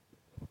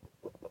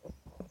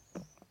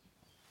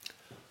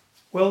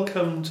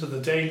Welcome to the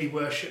Daily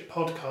Worship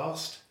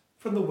Podcast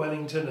from the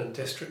Wellington and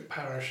District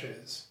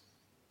Parishes.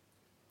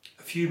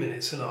 A few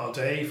minutes in our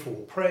day for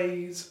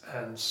praise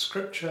and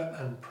scripture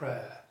and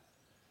prayer.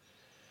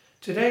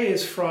 Today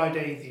is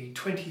Friday the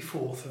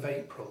 24th of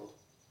April.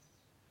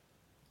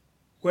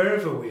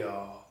 Wherever we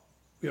are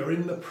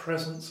in the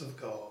presence of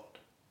God.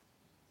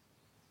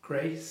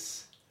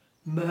 Grace,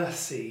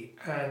 mercy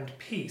and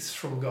peace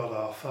from God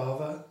our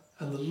Father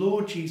and the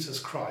Lord Jesus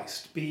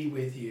Christ be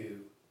with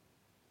you.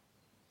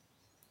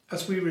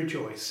 As we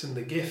rejoice in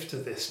the gift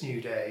of this new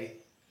day,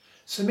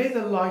 so may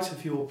the light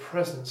of your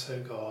presence,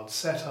 O God,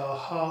 set our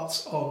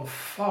hearts on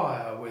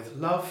fire with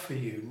love for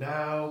you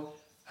now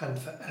and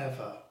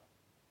forever.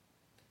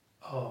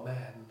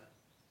 Amen.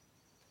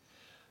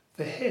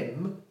 The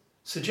hymn,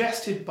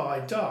 suggested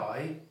by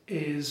Di,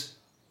 is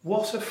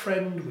 "What a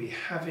Friend We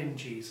Have in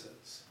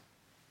Jesus."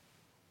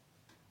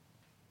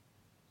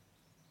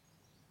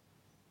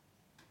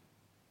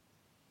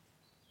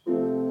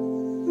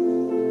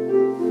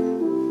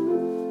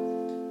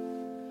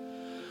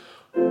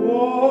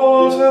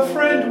 What a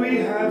friend we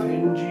have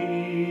in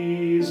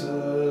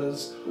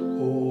Jesus,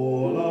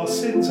 all our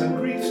sins and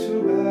griefs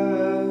to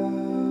bear.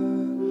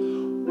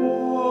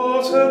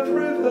 What a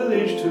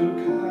privilege to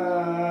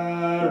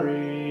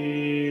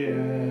carry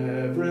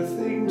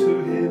everything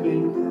to him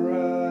in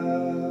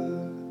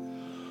prayer.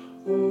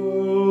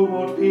 Oh,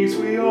 what peace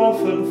we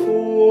often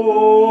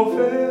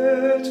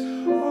forfeit,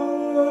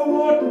 oh,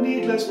 what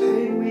needless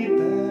pain we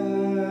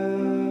bear,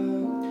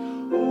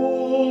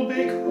 all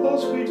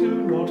because we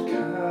do not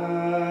carry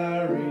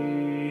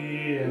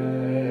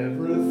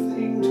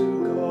everything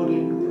to God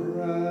in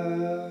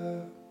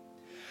prayer.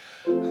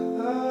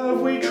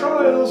 Have we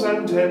trials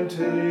and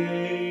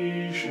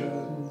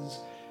temptations?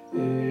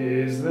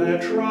 Is there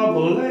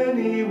trouble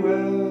anywhere?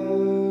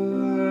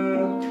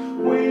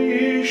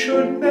 We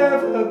should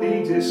never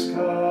be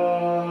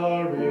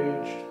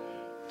discouraged.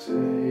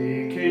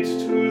 Take it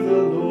to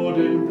the Lord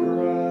in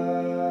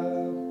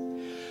prayer.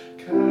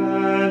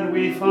 Can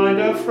we find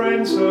a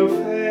friend so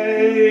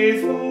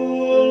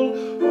faithful,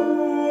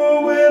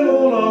 who will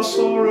all our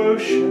sorrow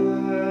share?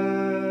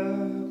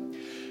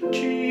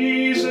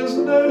 Jesus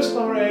knows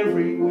our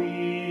every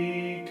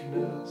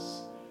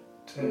weakness.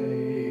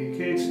 Take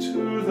it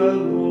to the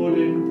Lord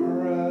in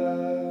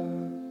prayer.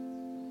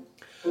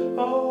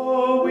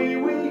 Are we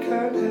weak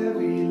and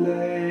heavy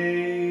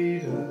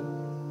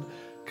laden,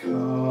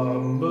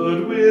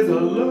 cumbered with a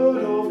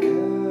load of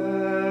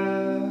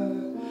care?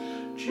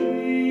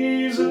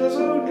 Jesus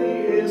only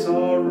is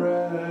our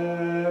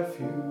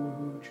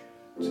refuge.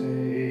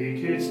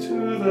 Take it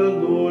to the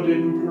Lord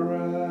in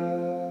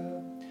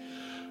prayer.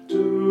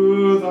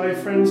 Do thy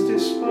friends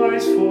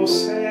despise,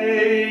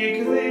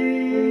 forsake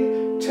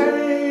thee?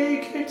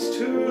 Take it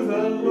to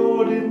the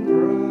Lord in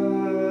prayer.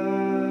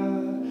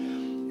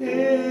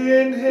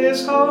 In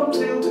his arms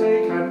he'll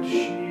take and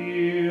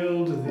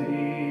shield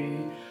thee.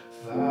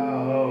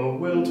 Thou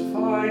wilt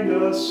find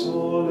a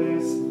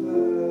solace there.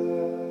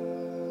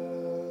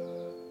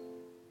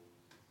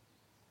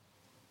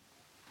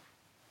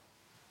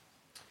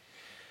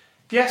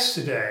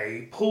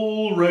 Yesterday,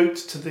 Paul wrote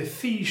to the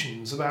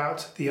Ephesians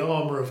about the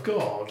armour of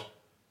God,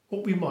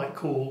 what we might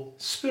call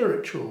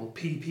spiritual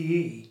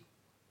PPE.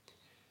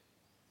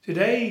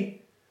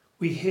 Today,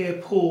 we hear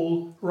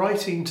Paul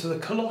writing to the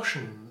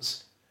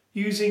Colossians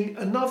using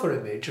another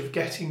image of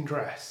getting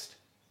dressed.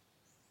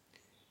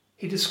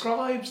 He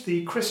describes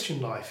the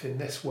Christian life in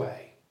this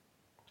way.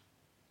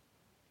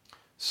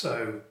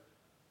 So,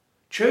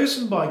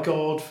 chosen by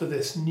God for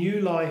this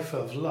new life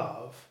of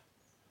love,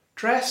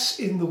 dress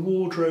in the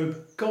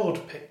wardrobe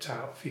God picked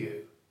out for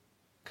you.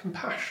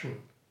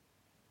 Compassion,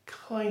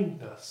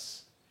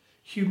 kindness,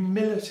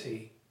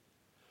 humility,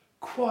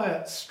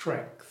 quiet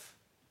strength,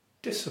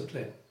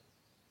 discipline.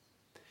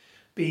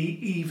 Be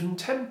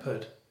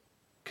even-tempered,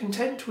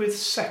 content with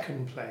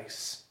second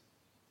place,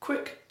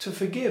 quick to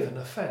forgive an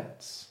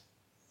offence.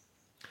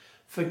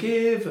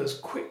 Forgive as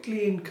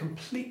quickly and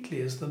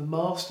completely as the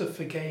Master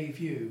forgave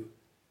you.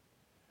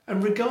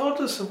 And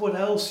regardless of what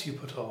else you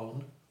put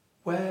on,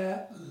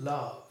 wear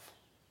love.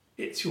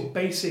 It's your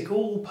basic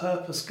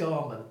all-purpose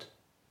garment.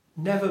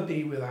 Never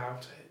be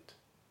without it.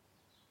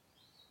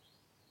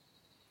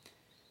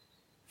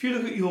 If you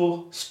look at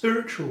your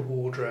spiritual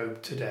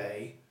wardrobe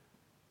today,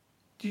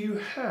 do you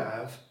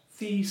have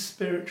these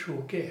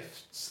spiritual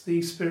gifts,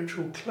 these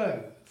spiritual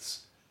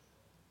clothes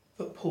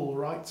that Paul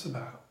writes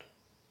about?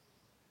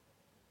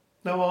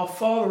 Now, our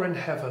Father in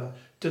heaven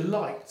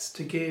delights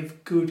to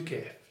give good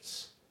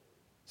gifts.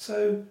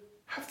 So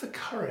have the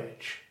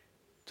courage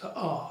to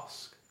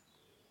ask.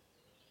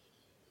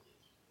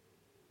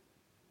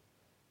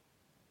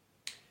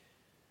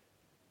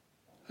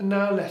 And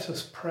now let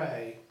us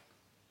pray.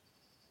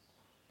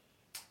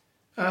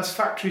 As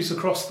factories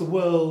across the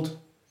world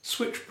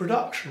switch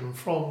production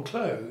from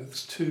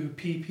clothes to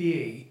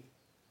PPE,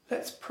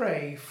 let's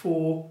pray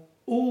for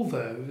all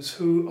those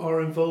who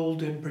are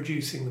involved in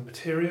producing the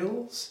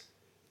materials,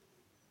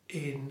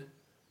 in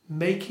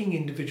making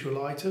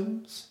individual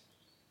items,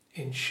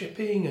 in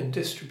shipping and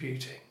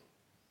distributing.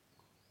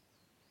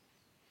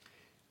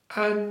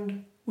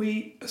 And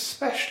we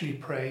especially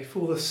pray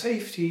for the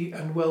safety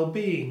and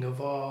well-being of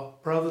our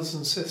brothers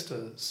and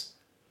sisters,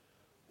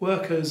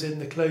 workers in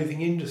the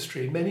clothing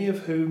industry, many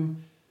of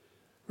whom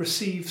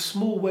receive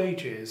small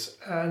wages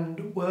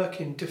and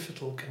work in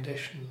difficult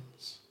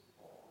conditions.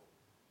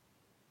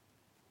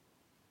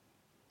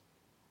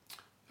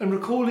 And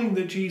recalling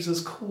that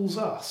Jesus calls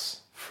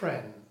us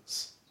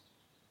friends,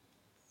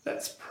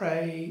 let's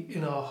pray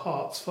in our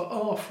hearts for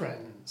our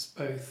friends,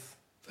 both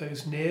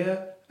those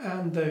near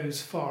and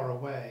those far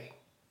away.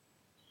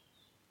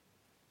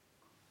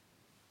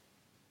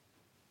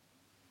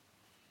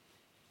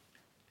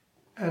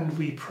 And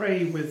we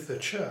pray with the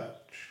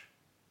Church.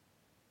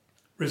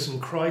 Risen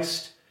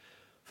Christ,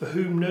 for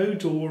whom no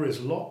door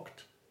is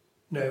locked,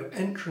 no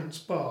entrance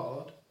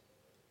barred,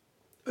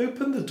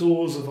 open the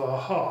doors of our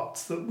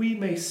hearts that we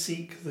may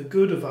seek the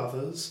good of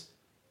others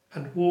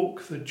and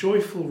walk the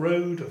joyful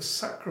road of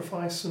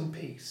sacrifice and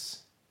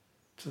peace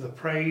to the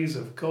praise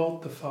of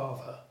God the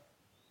Father.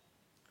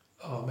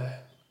 Amen.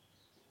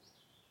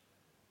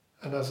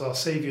 And as our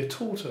Saviour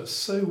taught us,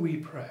 so we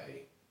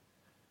pray.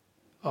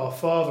 Our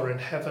Father in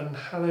heaven,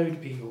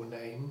 hallowed be your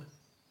name.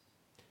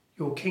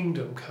 Your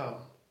kingdom come.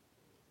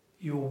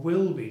 Your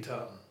will be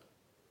done,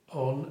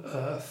 on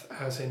earth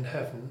as in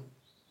heaven.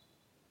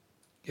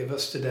 Give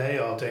us today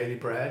our daily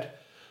bread.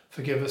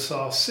 Forgive us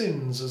our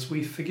sins as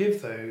we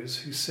forgive those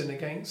who sin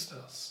against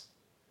us.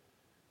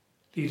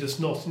 Lead us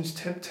not into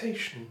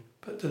temptation,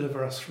 but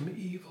deliver us from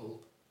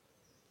evil.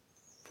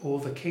 For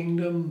the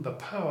kingdom, the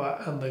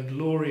power and the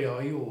glory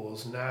are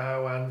yours,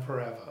 now and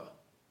forever.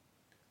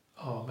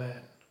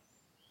 Amen.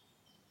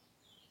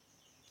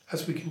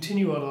 As we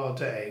continue on our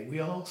day, we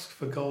ask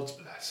for God's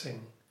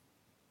blessing.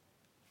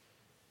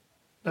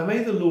 Now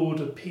may the Lord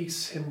of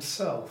peace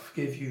himself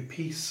give you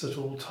peace at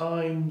all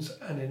times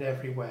and in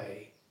every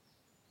way.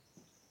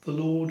 The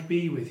Lord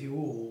be with you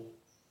all.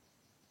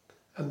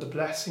 And the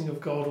blessing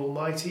of God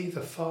Almighty,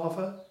 the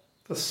Father,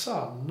 the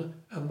Son,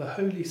 and the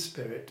Holy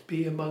Spirit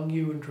be among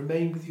you and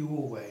remain with you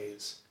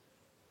always.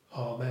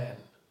 Amen.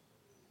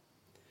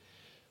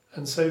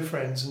 And so,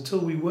 friends, until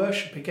we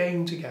worship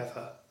again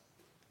together,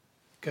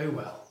 go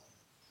well.